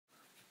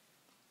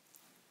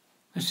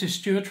This is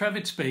Stewart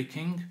Revitt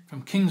speaking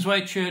from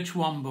Kingsway Church,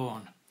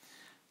 Wombourne.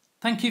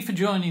 Thank you for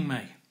joining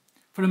me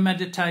for a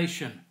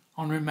meditation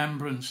on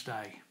Remembrance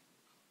Day.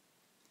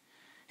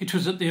 It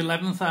was at the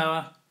 11th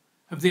hour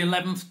of the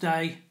 11th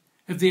day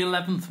of the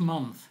 11th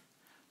month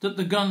that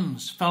the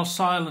guns fell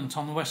silent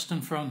on the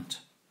Western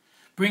Front,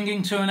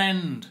 bringing to an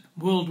end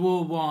World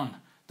War I,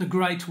 the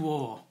Great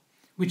War,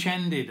 which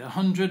ended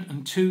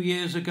 102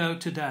 years ago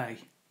today.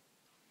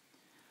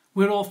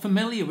 We're all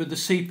familiar with the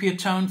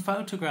sepia-toned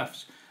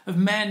photographs of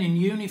men in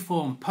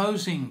uniform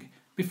posing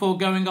before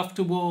going off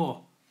to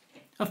war,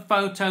 of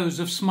photos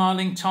of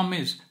smiling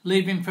Tommies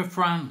leaving for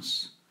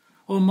France,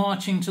 or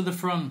marching to the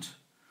front,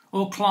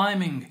 or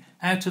climbing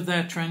out of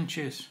their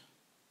trenches.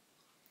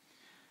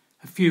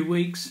 A few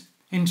weeks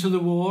into the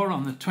war,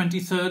 on the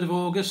 23rd of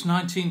August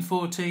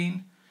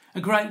 1914,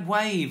 a great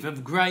wave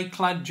of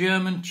grey-clad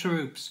German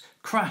troops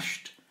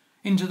crashed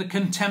into the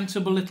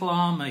contemptible little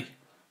army,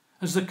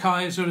 as the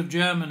Kaiser of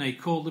Germany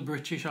called the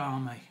British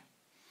Army.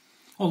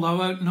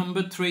 Although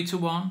outnumbered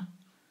 3-1,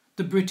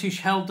 the British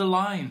held the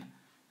line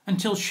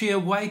until sheer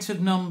weight of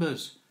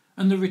numbers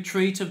and the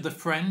retreat of the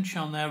French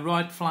on their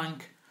right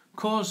flank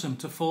caused them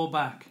to fall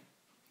back.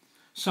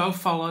 So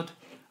followed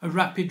a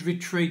rapid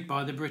retreat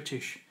by the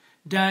British,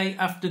 day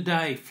after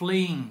day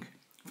fleeing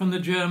from the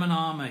German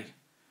army,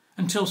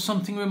 until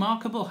something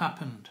remarkable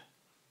happened.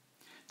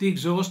 The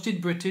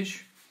exhausted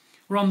British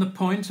were on the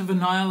point of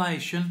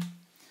annihilation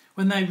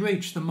when they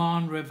reached the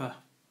Marne River.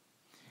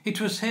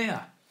 It was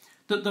here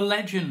that the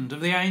legend of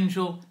the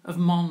Angel of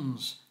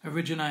Mons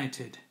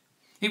originated.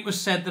 It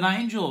was said that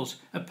angels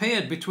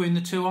appeared between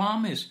the two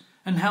armies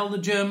and held the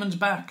Germans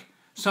back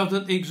so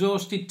that the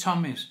exhausted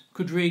Tommies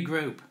could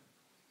regroup.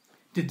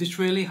 Did this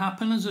really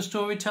happen as the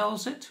story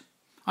tells it?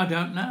 I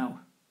don't know,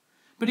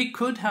 but it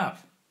could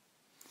have.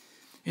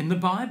 In the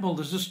Bible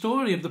there's a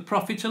story of the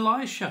prophet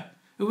Elisha,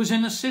 who was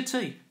in a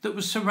city that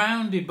was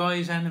surrounded by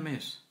his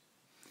enemies.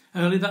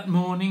 Early that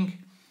morning,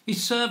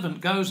 his servant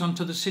goes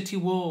onto the city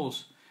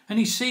walls and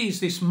he sees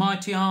this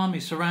mighty army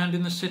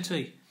surrounding the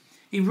city.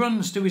 He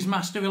runs to his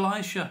master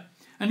Elisha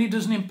and he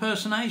does an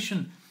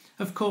impersonation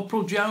of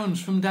Corporal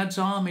Jones from Dad's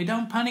army.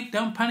 Don't panic,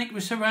 we're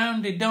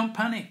surrounded, don't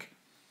panic.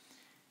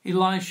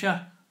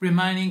 Elisha,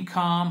 remaining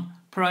calm,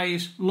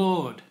 prays,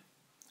 Lord,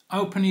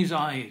 open his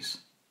eyes.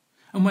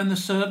 And when the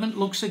servant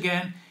looks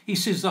again, he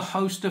sees the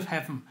host of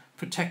heaven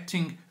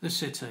protecting the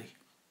city.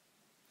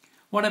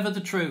 Whatever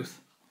the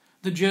truth,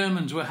 the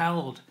Germans were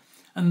held,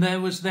 and there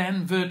was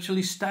then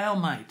virtually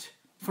stalemate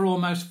for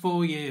almost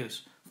 4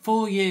 years.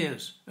 4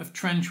 years of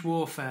trench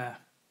warfare.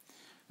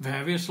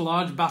 Various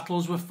large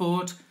battles were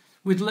fought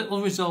with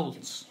little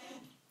results.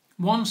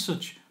 One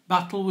such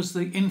battle was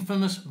the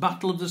infamous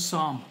Battle of the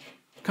Somme,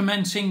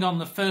 commencing on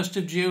the 1st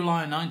of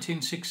July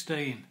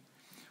 1916,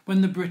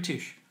 when the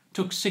British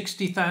took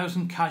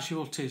 60,000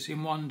 casualties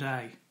in one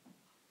day.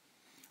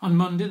 On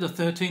Monday, the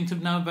 13th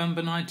of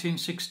November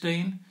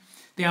 1916,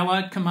 the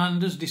Allied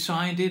commanders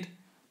decided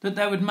that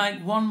they would make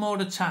one more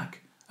attack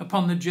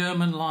upon the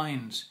German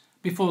lines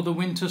before the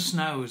winter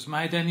snows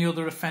made any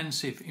other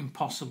offensive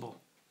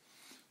impossible.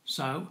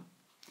 So,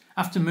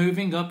 after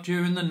moving up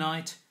during the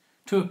night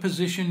to a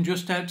position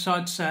just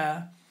outside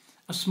Serres,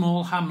 a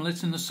small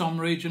hamlet in the Somme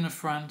region of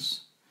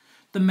France,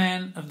 the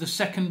men of the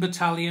 2nd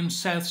Battalion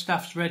South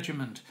Staff's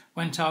Regiment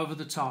went over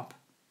the top.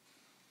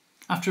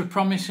 After a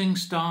promising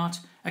start,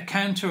 a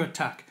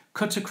counter-attack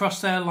cut across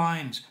their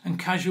lines and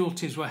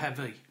casualties were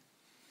heavy,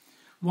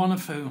 one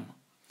of whom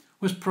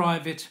was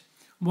Private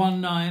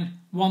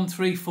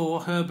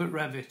 19134 Herbert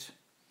Revitt,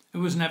 who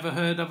was never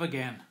heard of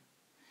again.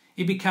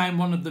 He became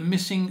one of the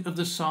missing of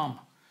the Somme,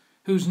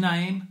 whose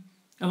name,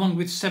 along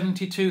with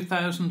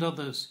 72,000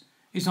 others,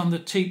 is on the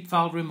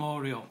Thiepval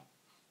Memorial.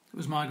 It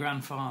was my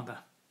grandfather.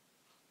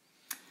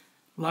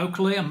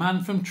 Locally, a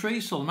man from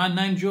Treacle, a man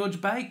named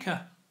George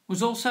Baker,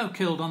 was also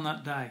killed on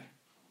that day.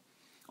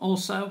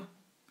 Also,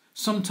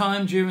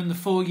 sometime during the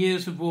 4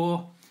 years of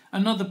war,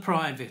 another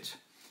private,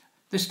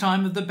 this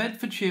time of the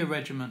Bedfordshire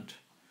Regiment,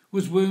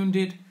 was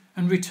wounded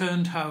and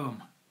returned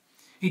home.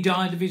 He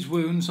died of his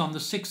wounds on the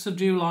 6th of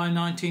July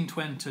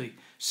 1920,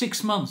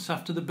 6 months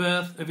after the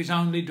birth of his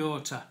only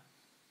daughter,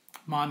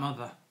 my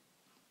mother.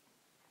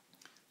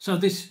 So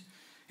this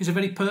is a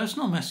very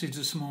personal message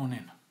this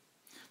morning.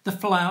 The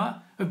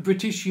flower of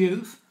British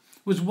youth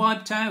was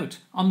wiped out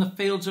on the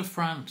fields of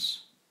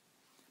France.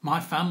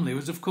 My family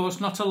was of course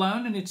not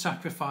alone in its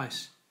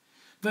sacrifice.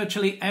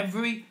 Virtually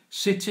every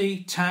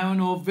city, town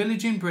or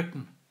village in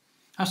Britain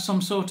has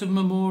some sort of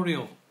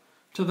memorial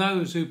to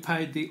those who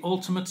paid the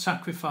ultimate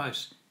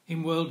sacrifice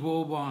in World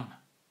War I.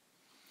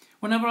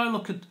 Whenever I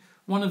look at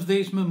one of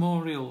these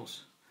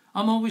memorials,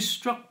 I'm always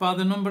struck by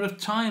the number of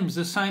times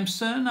the same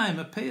surname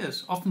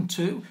appears, often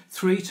 2,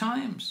 3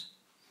 times.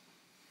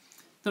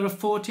 There are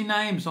 40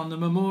 names on the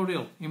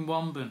memorial in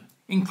Wombourne,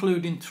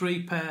 including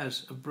 3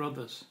 pairs of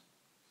brothers.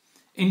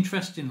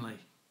 Interestingly,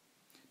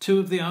 2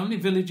 of the only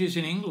villages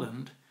in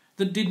England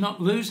that did not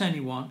lose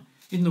anyone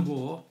in the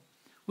war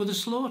were the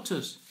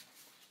Slaughters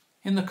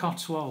in the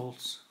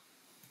Cotswolds.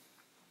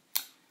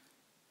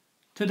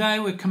 Today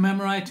we're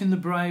commemorating the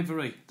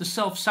bravery, the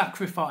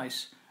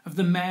self-sacrifice of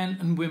the men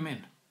and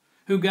women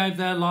who gave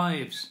their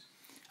lives,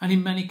 and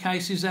in many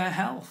cases their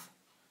health,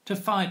 to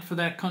fight for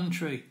their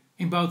country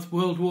in both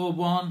World War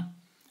I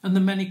and the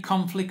many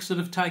conflicts that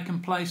have taken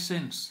place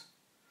since.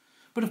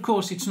 But of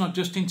course it's not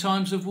just in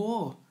times of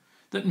war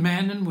that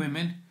men and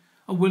women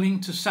are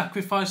willing to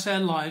sacrifice their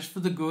lives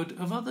for the good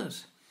of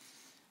others.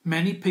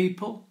 Many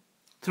people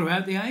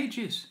throughout the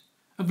ages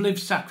have lived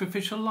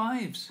sacrificial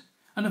lives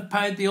and have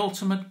paid the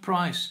ultimate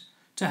price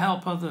to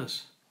help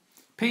others.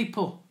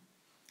 People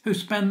who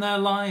spend their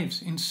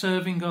lives in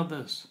serving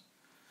others.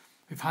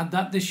 We've had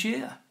that this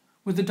year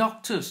with the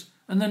doctors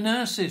and the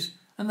nurses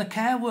and the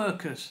care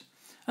workers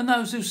and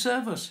those who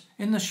serve us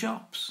in the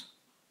shops.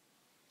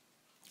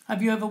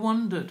 Have you ever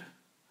wondered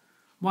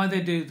why they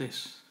do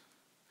this?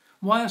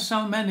 Why are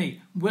so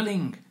many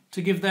willing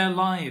to give their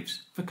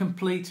lives for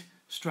complete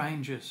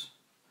strangers?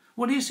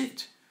 What is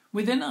it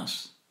within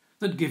us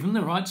that, given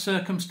the right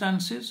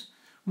circumstances,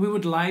 we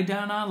would lay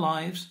down our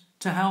lives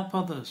to help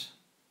others?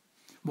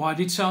 Why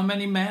did so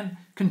many men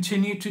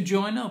continue to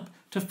join up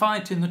to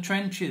fight in the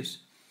trenches,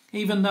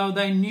 even though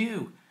they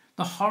knew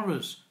the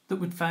horrors that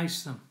would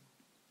face them?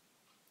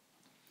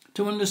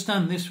 To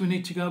understand this, we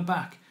need to go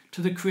back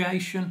to the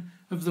creation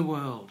of the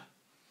world.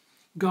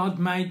 God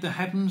made the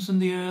heavens and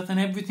the earth and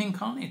everything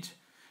on it,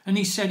 and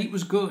he said it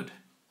was good.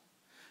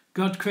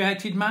 God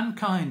created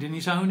mankind in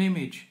his own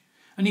image,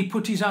 and he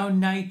put his own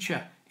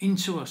nature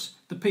into us,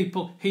 the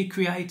people he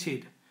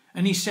created,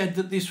 and he said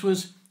that this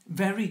was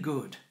very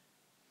good.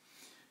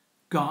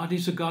 God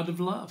is a God of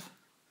love,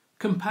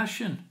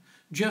 compassion,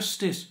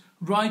 justice,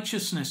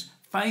 righteousness,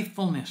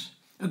 faithfulness,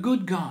 a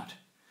good God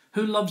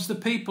who loves the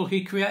people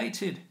he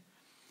created,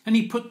 and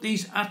he put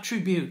these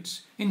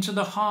attributes into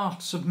the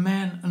hearts of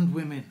men and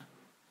women.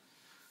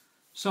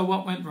 So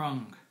what went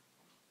wrong?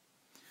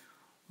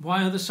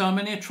 Why are there so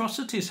many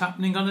atrocities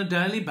happening on a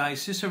daily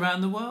basis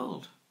around the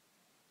world?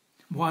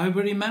 Why are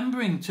we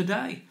remembering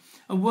today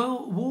a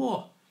world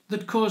war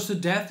that caused the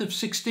death of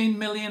 16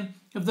 million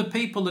of the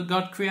people that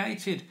God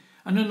created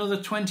and another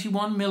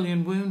 21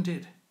 million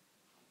wounded?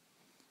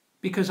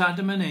 Because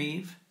Adam and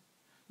Eve,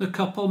 the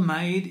couple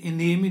made in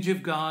the image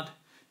of God,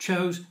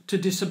 chose to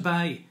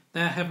disobey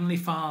their Heavenly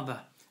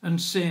Father,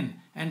 and sin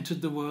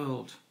entered the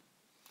world.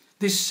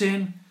 This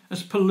sin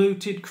has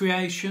polluted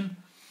creation,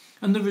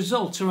 and the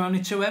results are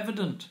only too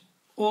evident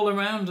all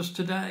around us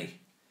today.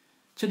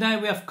 Today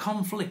we have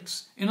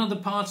conflicts in other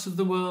parts of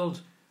the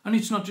world, and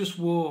it's not just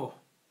war.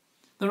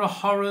 There are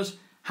horrors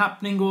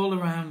happening all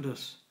around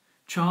us.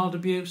 Child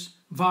abuse,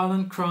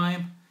 violent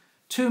crime,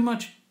 too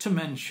much to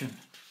mention.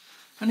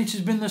 And it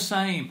has been the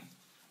same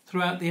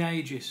throughout the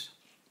ages.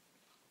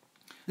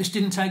 This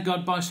didn't take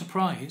God by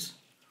surprise.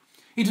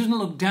 He doesn't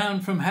look down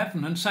from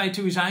heaven and say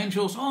to his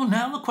angels, "Oh,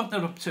 now look what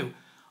they're up to.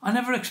 I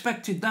never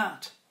expected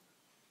that."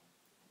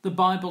 The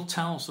Bible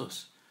tells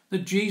us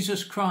that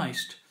Jesus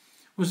Christ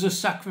was a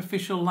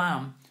sacrificial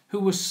lamb who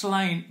was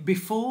slain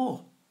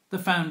before the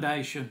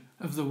foundation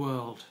of the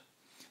world.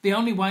 The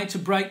only way to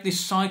break this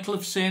cycle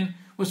of sin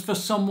was for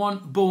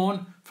someone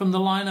born from the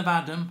line of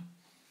Adam,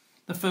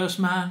 the first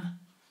man,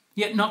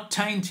 yet not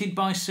tainted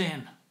by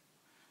sin,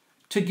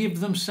 to give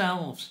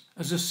themselves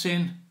as a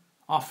sin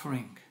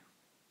offering.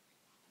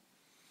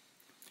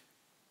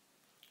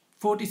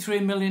 43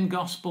 million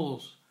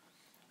Gospels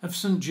of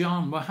St.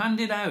 John were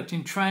handed out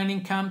in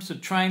training camps,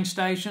 at train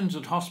stations,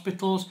 at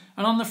hospitals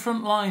and on the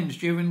front lines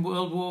during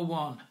World War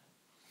I.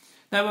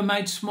 They were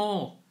made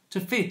small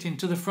to fit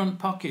into the front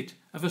pocket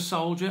of a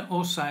soldier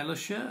or sailor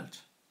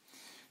shirt.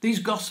 These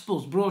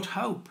Gospels brought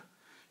hope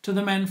to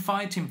the men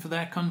fighting for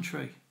their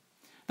country.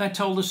 They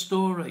told the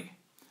story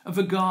of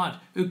a God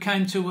who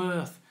came to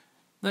earth,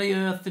 the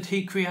earth that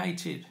he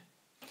created,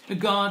 a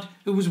God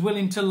who was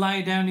willing to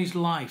lay down his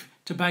life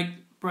to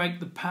break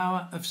the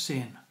power of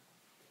sin.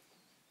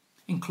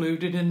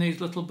 Included in these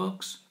little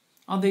books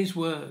are these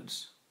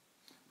words: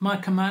 "My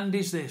command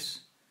is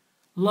this,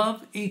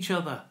 love each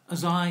other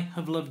as I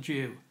have loved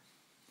you.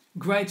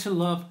 Greater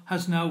love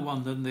has no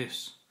one than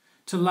this,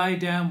 to lay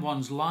down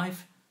one's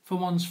life for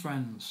one's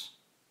friends."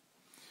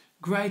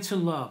 Greater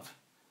love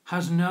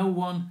has no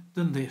one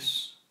than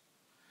this,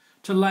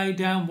 to lay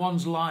down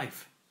one's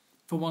life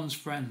for one's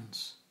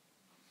friends.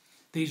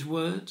 These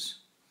words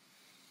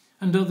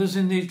and others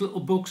in these little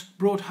books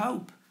brought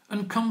hope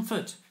and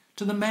comfort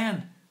to the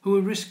men who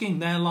were risking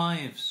their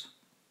lives.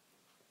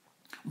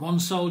 One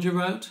soldier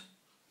wrote,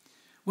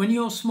 "When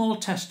your small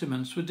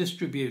testaments were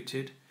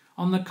distributed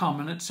on the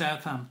common at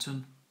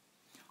Southampton,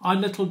 I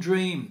little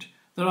dreamed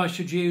that I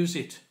should use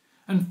it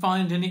and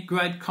find in it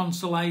great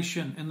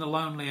consolation in the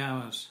lonely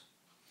hours.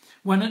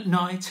 When at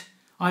night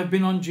I have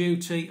been on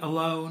duty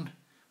alone,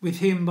 with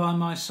him by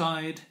my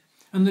side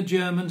and the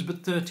Germans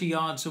but 30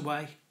 yards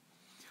away,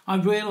 I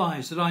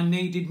realised that I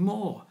needed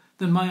more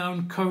than my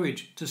own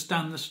courage to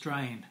stand the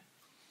strain.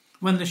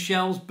 When the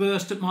shells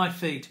burst at my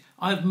feet,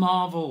 I have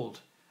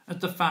marvelled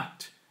at the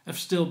fact of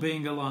still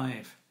being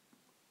alive."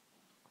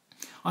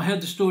 I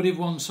heard the story of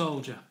one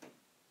soldier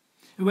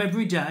who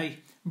every day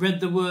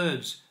read the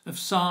words of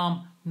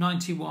Psalm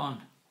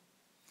 91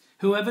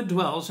 Whoever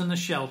dwells in the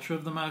shelter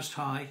of the Most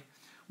High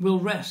will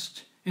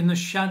rest in the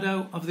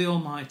shadow of the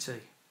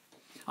Almighty.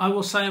 I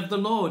will say of the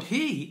Lord,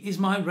 He is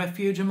my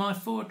refuge and my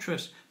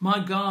fortress, my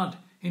God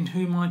in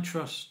whom I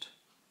trust.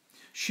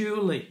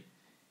 Surely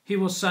He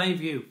will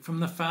save you from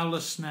the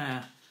fowler's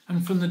snare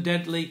and from the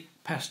deadly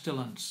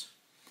pestilence.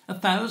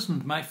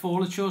 1,000 may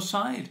fall at your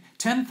side,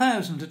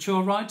 10,000 at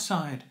your right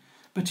side,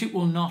 but it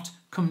will not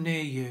come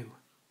near you.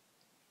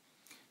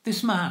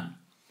 This man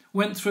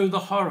went through the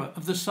horror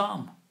of the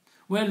Psalm,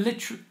 where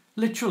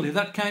literally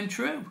that came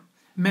true.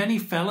 Many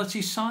fell at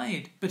his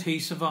side, but he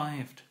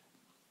survived.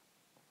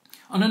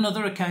 On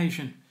another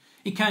occasion,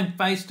 he came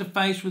face to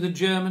face with a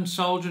German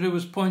soldier who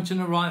was pointing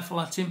a rifle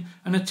at him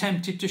and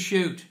attempted to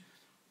shoot,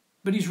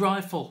 but his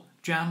rifle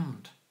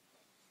jammed.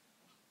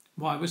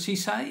 Why was he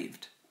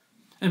saved?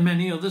 And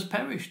many others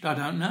perished? I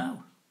don't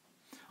know.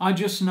 I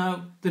just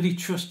know that he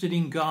trusted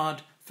in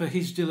God for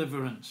his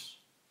deliverance.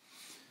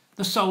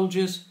 The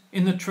soldiers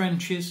in the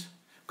trenches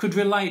could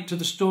relate to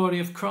the story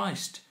of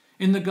Christ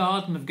in the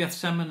Garden of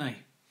Gethsemane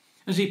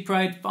as he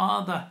prayed,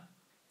 Father,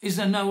 is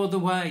there no other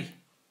way?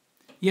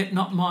 Yet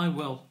not my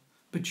will,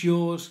 but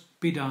yours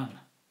be done.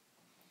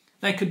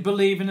 They could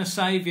believe in a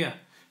Saviour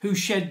who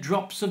shed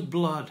drops of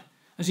blood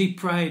as he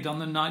prayed on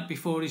the night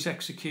before his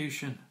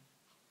execution.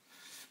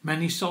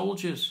 Many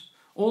soldiers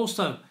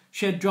also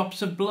shed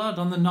drops of blood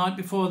on the night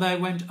before they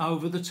went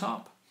over the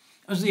top.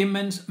 As the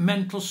immense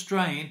mental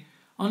strain,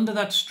 under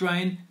that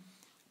strain,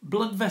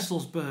 blood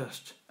vessels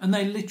burst and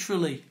they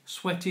literally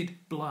sweated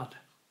blood.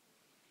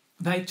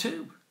 They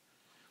too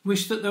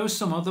wished that there was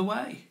some other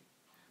way,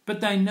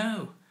 but they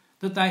know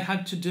that they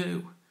had to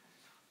do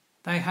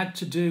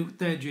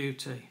their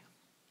duty.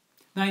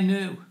 They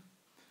knew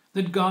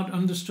that God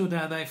understood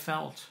how they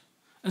felt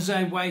as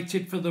they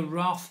waited for the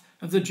wrath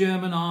of the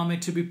German army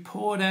to be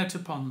poured out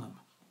upon them.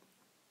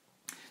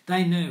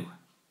 They knew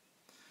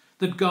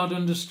that God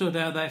understood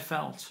how they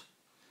felt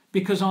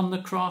because on the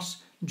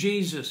cross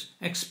Jesus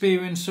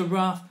experienced the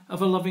wrath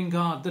of a loving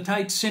God that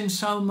hates sin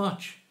so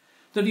much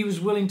that he was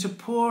willing to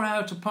pour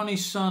out upon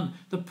his Son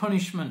the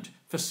punishment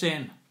for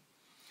sin,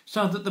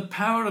 so that the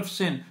power of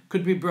sin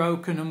could be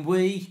broken and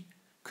we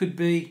could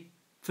be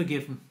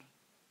forgiven.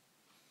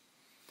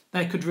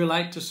 They could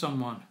relate to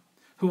someone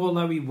who,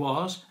 although he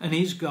was and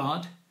is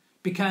God,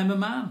 became a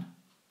man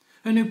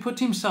and who put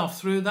himself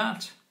through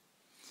that.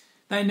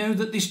 They knew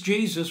that this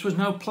Jesus was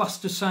no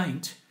plaster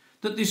saint,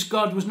 that this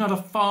God was not a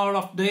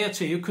far-off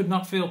deity who could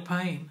not feel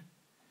pain.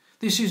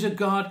 This is a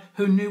God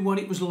who knew what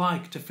it was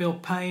like to feel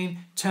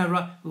pain,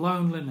 terror,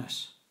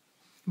 loneliness,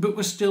 but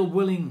was still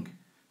willing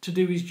to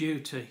do his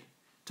duty,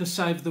 to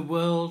save the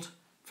world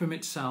from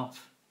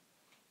itself.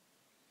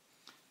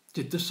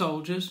 Did the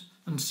soldiers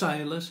and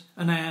sailors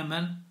and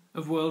airmen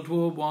of World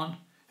War I,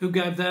 who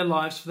gave their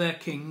lives for their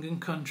king and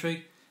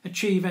country,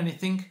 achieve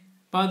anything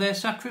by their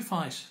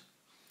sacrifice?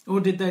 Or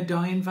did they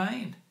die in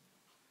vain?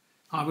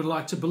 I would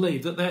like to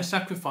believe that their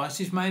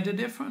sacrifices made a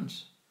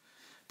difference.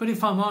 But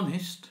if I'm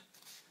honest,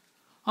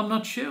 I'm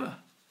not sure,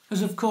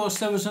 as of course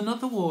there was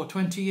another war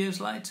 20 years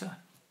later.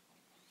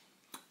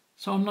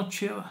 So I'm not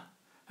sure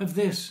of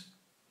this,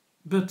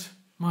 but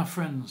my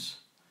friends,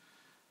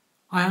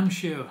 I am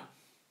sure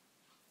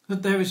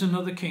that there is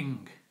another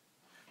king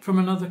from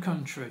another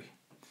country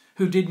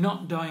who did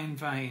not die in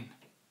vain.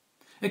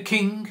 A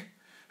king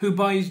who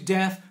by his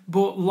death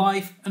brought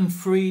life and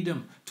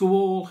freedom to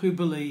all who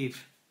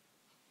believe.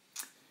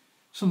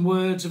 Some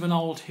words of an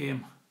old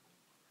hymn.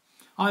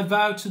 I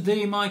vow to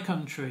thee, my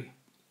country,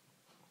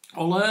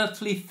 all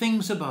earthly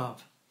things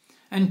above,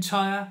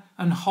 entire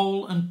and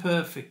whole and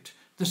perfect,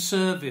 the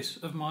service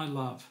of my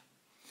love.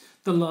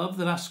 The love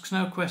that asks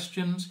no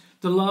questions,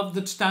 the love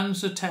that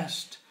stands the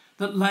test,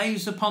 that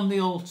lays upon the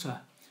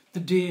altar the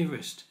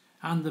dearest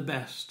and the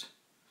best.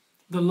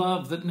 The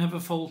love that never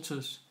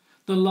falters,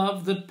 the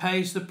love that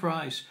pays the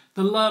price,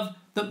 the love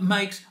that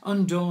makes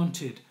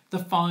undaunted the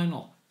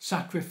final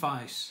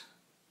sacrifice.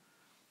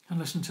 And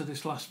listen to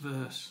this last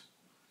verse.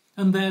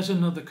 And there's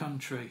another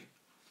country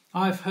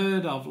I've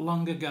heard of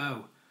long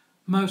ago,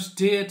 most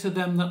dear to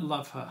them that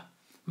love her,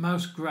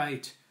 most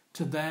great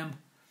to them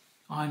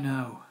I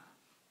know.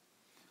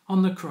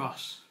 On the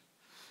cross,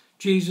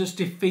 Jesus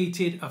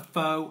defeated a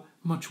foe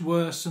much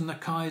worse than the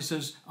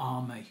Kaiser's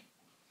army.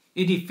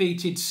 He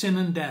defeated sin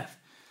and death.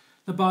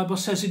 The Bible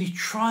says that he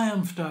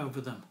triumphed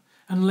over them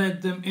and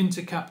led them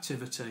into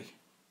captivity.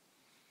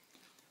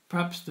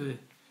 Perhaps the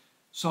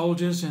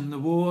soldiers in the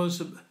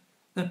wars,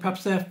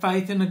 perhaps their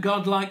faith in a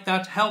God like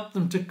that helped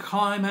them to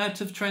climb out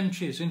of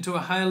trenches into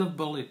a hail of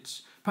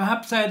bullets.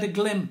 Perhaps they had a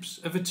glimpse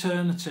of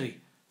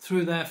eternity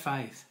through their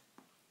faith.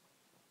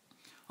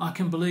 I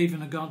can believe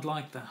in a God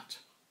like that.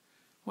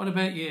 What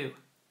about you?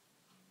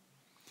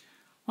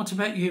 What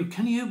about you?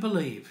 Can you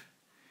believe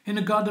in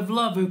a God of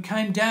love who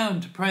came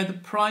down to pay the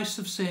price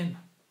of sin?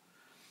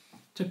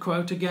 To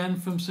quote again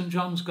from St.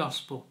 John's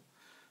Gospel,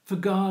 for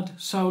God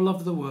so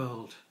loved the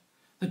world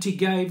that he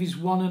gave his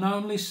one and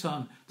only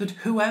Son, that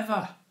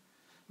whoever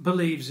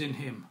believes in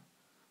him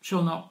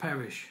shall not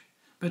perish,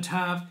 but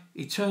have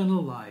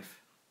eternal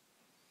life.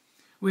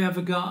 We have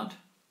a God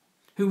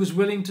who was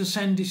willing to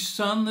send his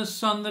son, the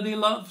son that he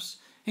loves,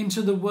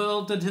 into the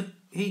world that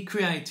he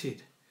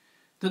created,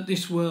 that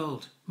this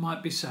world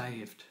might be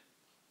saved.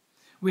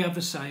 We have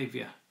a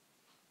Saviour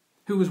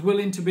who was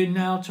willing to be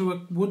nailed to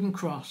a wooden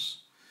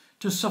cross,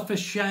 to suffer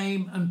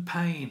shame and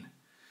pain,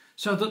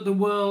 so that the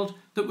world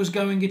that was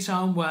going its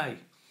own way,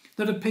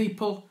 that a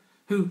people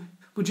who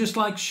were just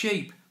like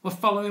sheep, were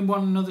following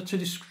one another to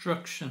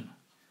destruction,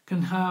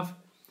 can have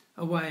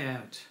a way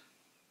out.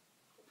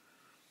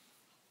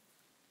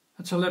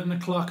 At 11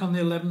 o'clock on the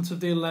 11th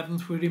of the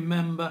 11th, we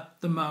remember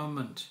the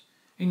moment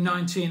in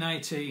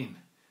 1918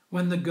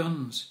 when the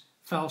guns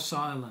fell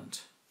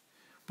silent.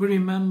 We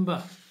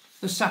remember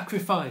the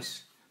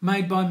sacrifice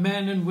made by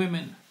men and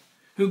women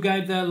who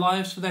gave their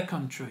lives for their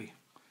country,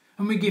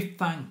 and we give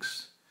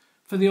thanks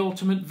for the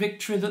ultimate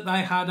victory that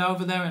they had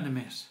over their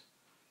enemies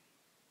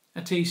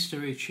at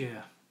Easter each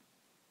year.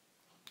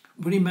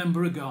 We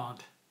remember a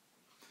God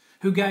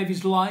who gave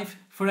his life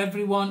for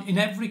everyone in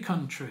every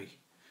country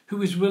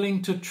who is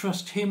willing to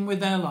trust him with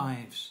their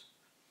lives.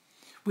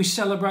 We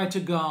celebrate a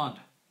God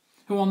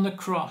who on the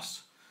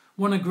cross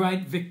won a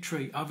great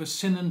victory over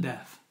sin and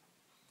death.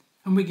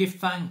 And we give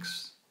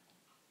thanks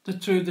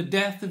that through the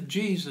death of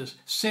Jesus,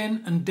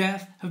 sin and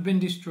death have been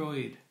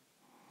destroyed.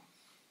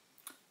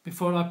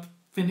 Before I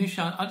finish,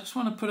 I just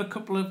want to put a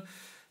couple of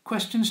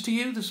questions to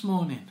you this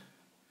morning.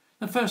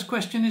 The first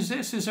question is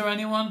this: is there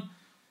anyone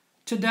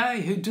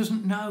today who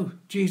doesn't know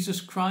Jesus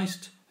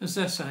Christ as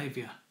their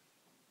Saviour?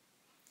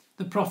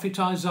 The prophet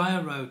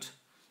Isaiah wrote,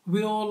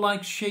 "We all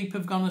like sheep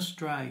have gone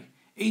astray,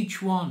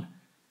 each one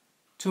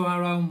to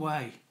our own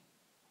way."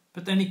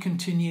 But then he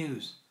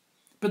continues,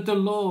 "But the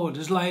Lord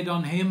has laid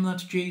on him,"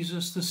 that's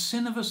Jesus, "the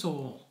sin of us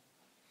all."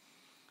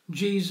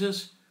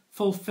 Jesus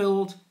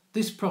fulfilled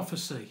this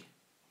prophecy.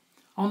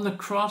 On the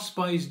cross,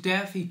 by his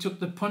death, he took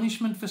the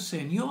punishment for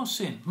sin, your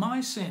sin,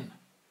 my sin.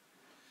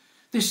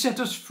 This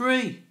set us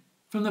free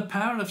from the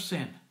power of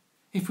sin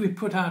if we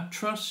put our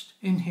trust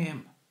in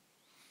him.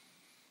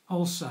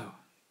 Also,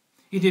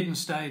 he didn't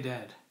stay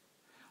dead.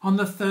 On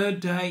the third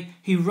day,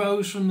 he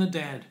rose from the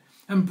dead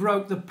and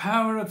broke the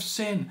power of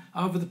sin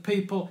over the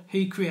people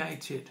he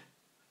created.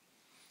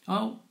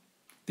 Oh,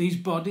 these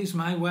bodies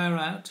may wear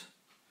out,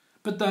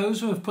 but those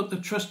who have put the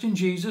trust in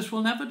Jesus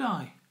will never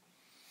die.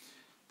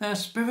 Their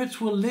spirits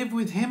will live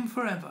with him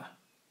forever.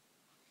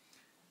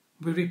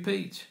 We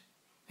repeat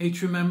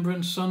each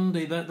Remembrance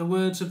Sunday that the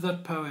words of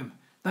that poem,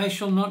 "They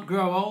shall not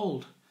grow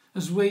old,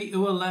 as we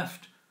who are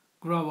left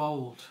grow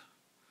old."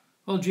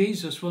 Well,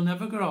 Jesus will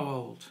never grow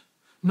old,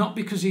 not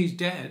because he's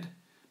dead,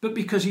 but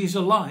because he's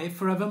alive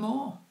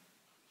forevermore.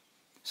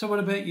 So what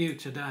about you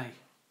today?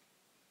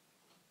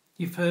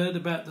 You've heard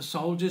about the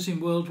soldiers in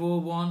World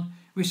War I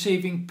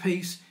receiving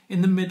peace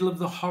in the middle of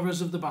the horrors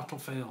of the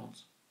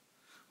battlefields.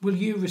 Will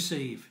you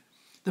receive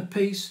the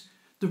peace,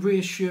 the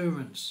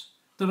reassurance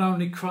that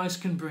only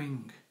Christ can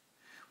bring?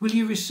 Will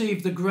you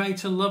receive the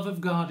greater love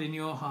of God in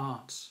your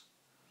hearts?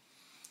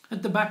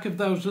 At the back of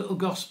those little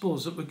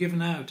gospels that were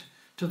given out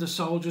to the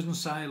soldiers and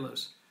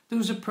sailors, there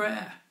was a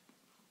prayer.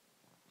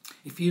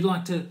 If you'd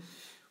like to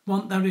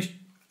want that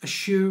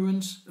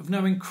assurance of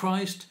knowing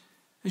Christ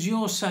as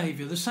your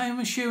Saviour, the same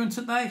assurance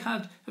that they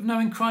had of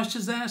knowing Christ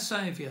as their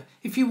Saviour,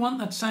 if you want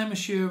that same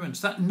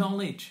assurance, that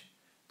knowledge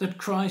that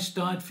Christ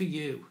died for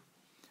you,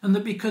 and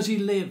that because he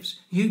lives,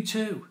 you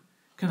too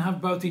can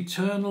have both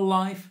eternal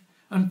life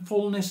and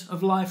fullness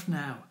of life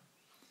now,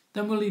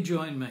 then will you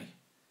join me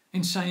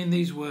in saying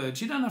these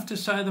words? You don't have to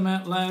say them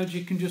out loud,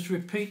 you can just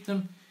repeat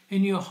them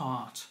in your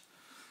heart.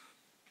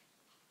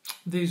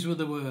 These were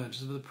the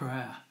words of the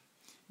prayer.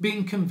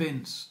 Being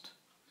convinced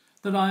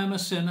that I am a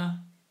sinner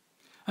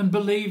and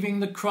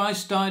believing that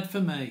Christ died for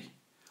me,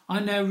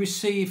 I now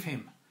receive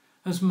him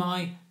as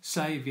my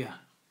Saviour,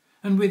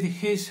 and with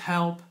his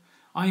help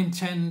I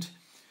intend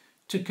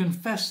to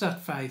confess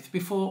that faith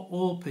before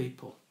all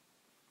people.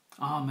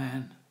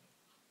 Amen.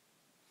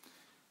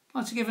 I'd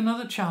like to give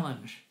another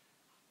challenge.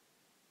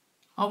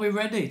 Are we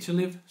ready to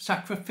live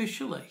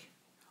sacrificially?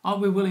 Are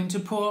we willing to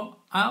pour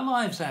our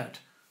lives out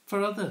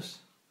for others?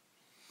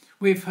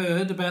 We've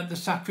heard about the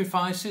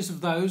sacrifices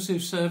of those who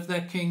served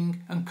their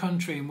king and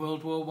country in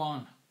World War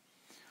I.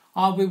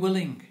 Are we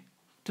willing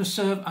to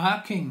serve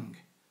our king,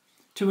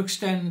 to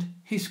extend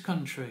his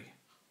country?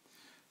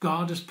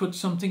 God has put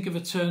something of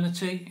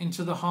eternity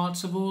into the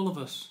hearts of all of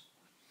us.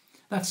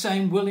 That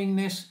same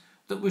willingness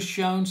that was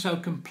shown so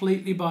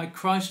completely by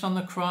Christ on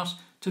the cross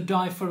to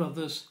die for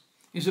others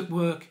is at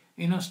work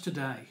in us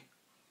today.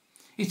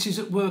 It is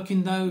at work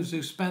in those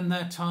who spend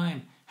their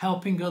time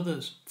helping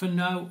others for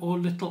no or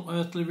little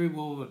earthly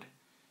reward,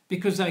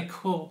 because they're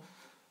called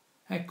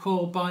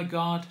by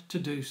God to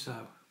do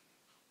so.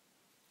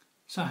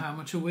 So how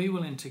much are we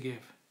willing to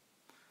give?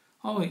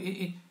 Oh,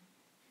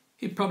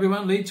 it probably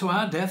won't lead to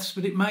our deaths,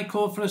 but it may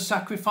call for a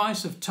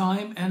sacrifice of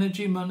time,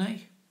 energy,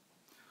 money.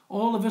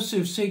 All of us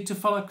who seek to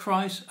follow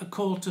Christ are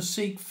called to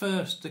seek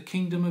first the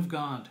kingdom of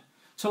God,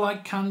 to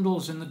light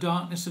candles in the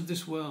darkness of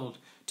this world,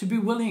 to be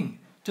willing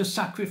to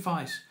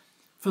sacrifice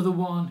for the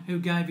one who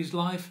gave his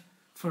life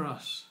for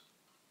us.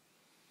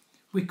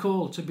 We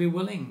call to be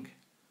willing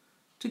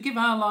to give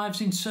our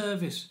lives in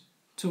service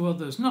to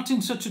others, not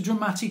in such a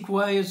dramatic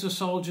way as the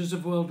soldiers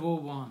of World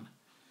War I,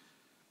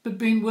 but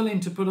being willing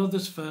to put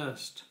others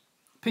first.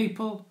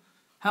 People,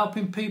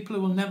 helping people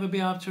who will never be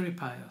able to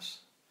repay us.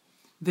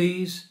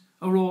 These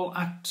are all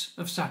acts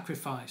of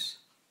sacrifice.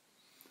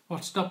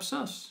 What stops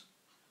us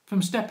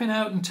from stepping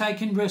out and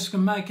taking risk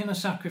and making a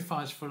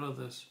sacrifice for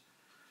others?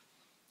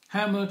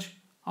 How much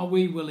are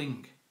we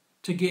willing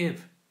to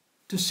give,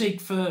 to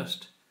seek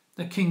first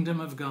the kingdom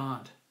of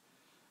God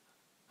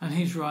and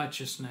his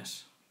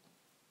righteousness?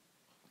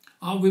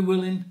 Are we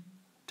willing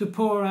to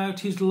pour out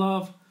his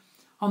love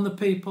on the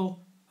people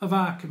of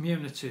our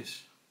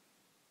communities?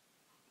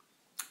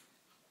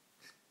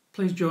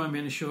 Please join me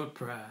in a short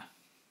prayer.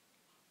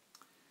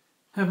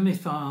 Heavenly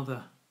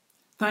Father,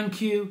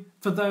 thank you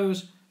for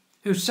those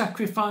who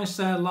sacrificed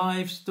their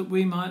lives that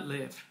we might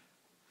live.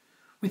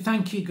 We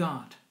thank you,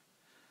 God,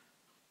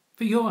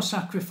 for your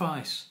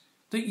sacrifice,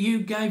 that you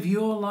gave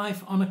your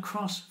life on a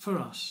cross for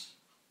us.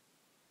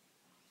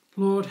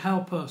 Lord,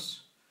 help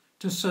us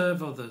to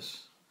serve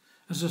others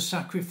as a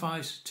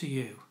sacrifice to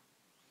you.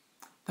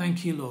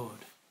 Thank you,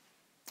 Lord.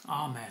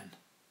 Amen.